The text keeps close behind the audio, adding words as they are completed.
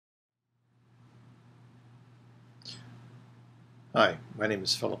Hi, my name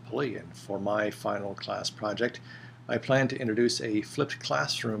is Philip Pulley, and for my final class project, I plan to introduce a flipped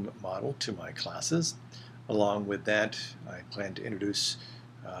classroom model to my classes. Along with that, I plan to introduce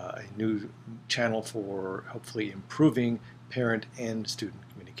a new channel for hopefully improving parent and student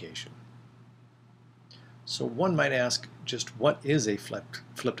communication. So one might ask, just what is a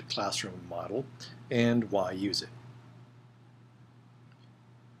flipped classroom model and why use it?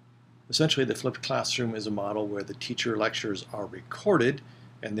 Essentially, the flipped classroom is a model where the teacher lectures are recorded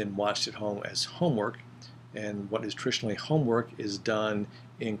and then watched at home as homework, and what is traditionally homework is done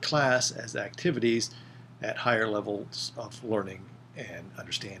in class as activities at higher levels of learning and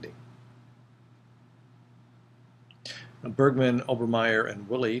understanding. Now, Bergman, Obermeyer, and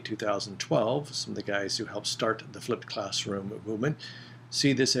Willie, 2012, some of the guys who helped start the flipped classroom movement,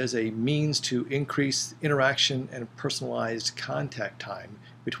 see this as a means to increase interaction and personalized contact time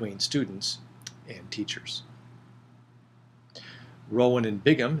between students and teachers. Rowan and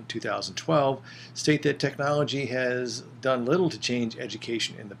Bigham, in 2012, state that technology has done little to change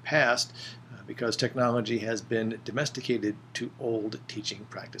education in the past because technology has been domesticated to old teaching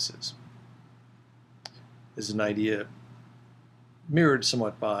practices. This is an idea mirrored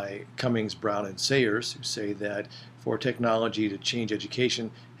somewhat by Cummings, Brown, and Sayers, who say that for technology to change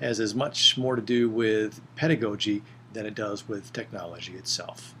education has as much more to do with pedagogy than it does with technology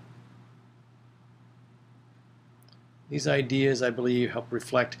itself. These ideas, I believe, help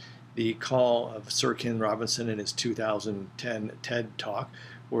reflect the call of Sir Ken Robinson in his 2010 TED Talk,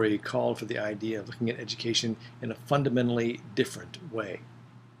 where he called for the idea of looking at education in a fundamentally different way.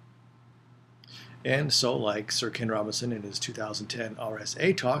 And so, like Sir Ken Robinson in his 2010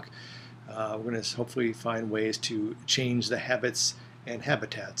 RSA talk, we're going to hopefully find ways to change the habits and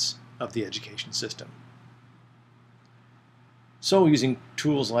habitats of the education system. So, using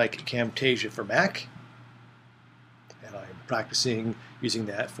tools like Camtasia for Mac, and I'm practicing using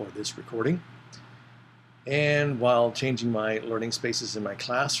that for this recording, and while changing my learning spaces in my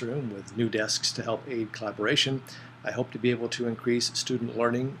classroom with new desks to help aid collaboration, I hope to be able to increase student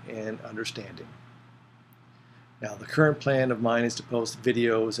learning and understanding. Now, the current plan of mine is to post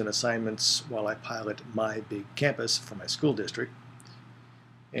videos and assignments while I pilot My Big Campus for my school district.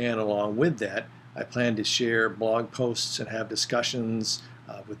 And along with that, I plan to share blog posts and have discussions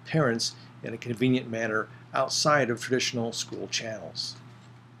with parents in a convenient manner outside of traditional school channels.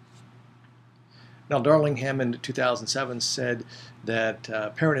 Now, Darlingham in 2007 said that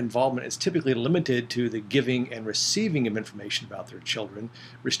parent involvement is typically limited to the giving and receiving of information about their children,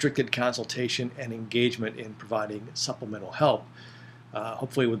 restricted consultation, and engagement in providing supplemental help.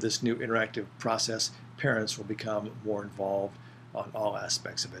 Hopefully, with this new interactive process, parents will become more involved on all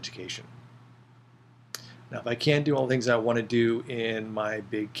aspects of education. Now, if I can't do all the things I want to do in my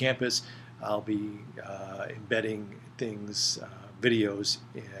big campus, I'll be embedding things, videos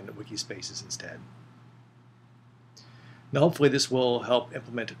in Wikispaces instead. Now, hopefully this will help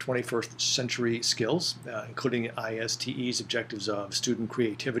implement 21st century skills, including ISTE's objectives of student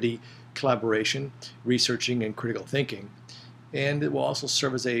creativity, collaboration, researching, and critical thinking. And it will also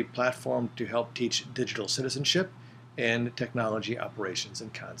serve as a platform to help teach digital citizenship and technology operations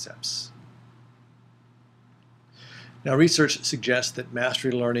and concepts. Now, research suggests that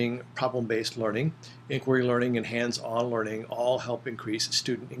mastery learning, problem-based learning, inquiry learning, and hands-on learning all help increase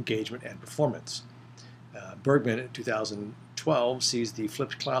student engagement and performance. Bergman in 2012 sees the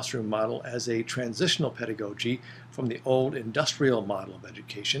flipped classroom model as a transitional pedagogy from the old industrial model of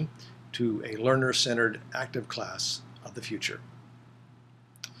education to a learner-centered active class of the future.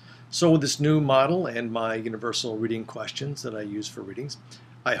 So with this new model and my universal reading questions that I use for readings,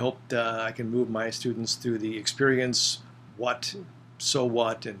 I hope I can move my students through the experience, what, so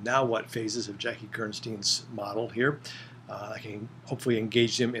what, and now what phases of Jackie Kernstein's model here. I can hopefully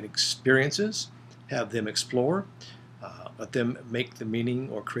engage them in experiences, have them explore, let them make the meaning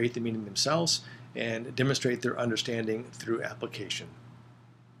or create the meaning themselves, and demonstrate their understanding through application.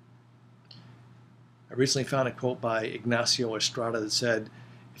 I recently found a quote by Ignacio Estrada that said,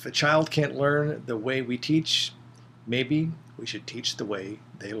 "If a child can't learn the way we teach, maybe we should teach the way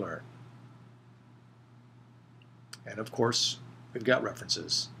they learn." And of course, we've got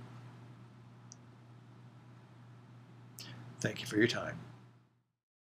references. Thank you for your time.